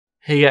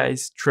Hey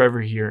guys,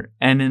 Trevor here,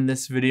 and in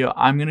this video,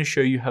 I'm going to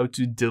show you how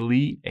to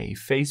delete a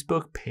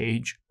Facebook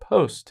page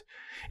post.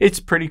 It's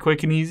pretty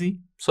quick and easy,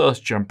 so let's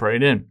jump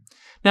right in.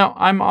 Now,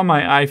 I'm on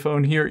my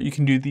iPhone here. You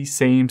can do the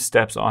same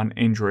steps on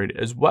Android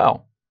as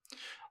well.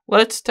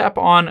 Let's tap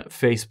on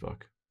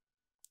Facebook,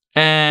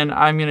 and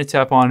I'm going to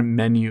tap on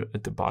menu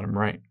at the bottom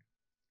right.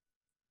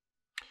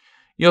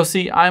 You'll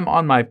see I'm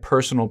on my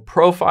personal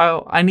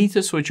profile. I need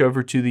to switch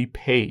over to the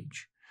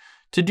page.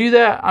 To do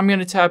that, I'm going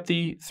to tap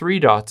the three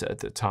dots at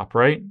the top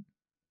right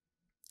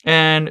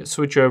and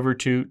switch over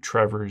to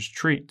Trevor's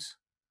Treats.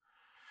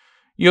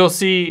 You'll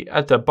see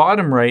at the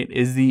bottom right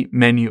is the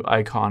menu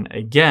icon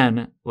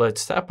again.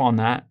 Let's tap on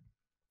that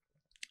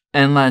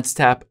and let's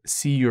tap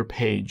See Your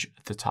Page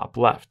at the top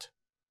left.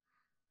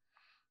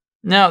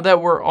 Now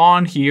that we're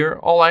on here,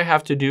 all I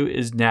have to do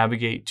is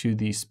navigate to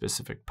the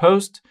specific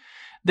post.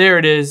 There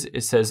it is.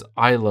 It says,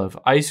 I love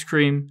ice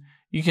cream.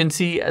 You can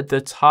see at the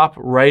top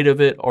right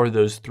of it are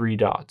those three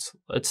dots.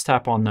 Let's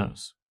tap on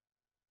those.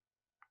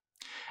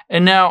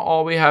 And now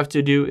all we have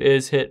to do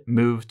is hit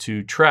Move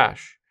to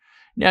Trash.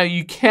 Now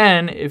you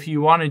can, if you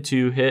wanted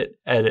to, hit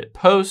Edit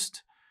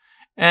Post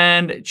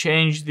and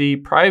change the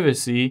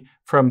privacy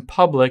from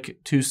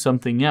public to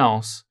something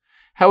else.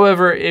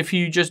 However, if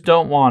you just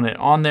don't want it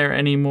on there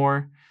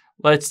anymore,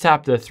 let's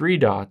tap the three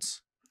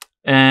dots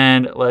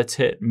and let's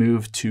hit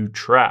Move to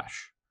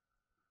Trash.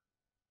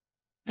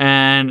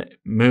 And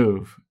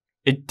move.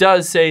 It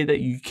does say that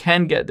you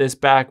can get this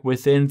back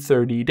within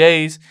 30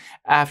 days.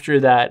 After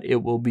that,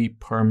 it will be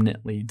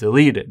permanently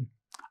deleted.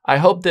 I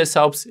hope this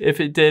helps. If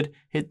it did,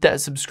 hit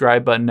that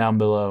subscribe button down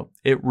below.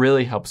 It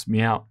really helps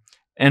me out.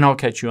 And I'll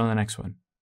catch you on the next one.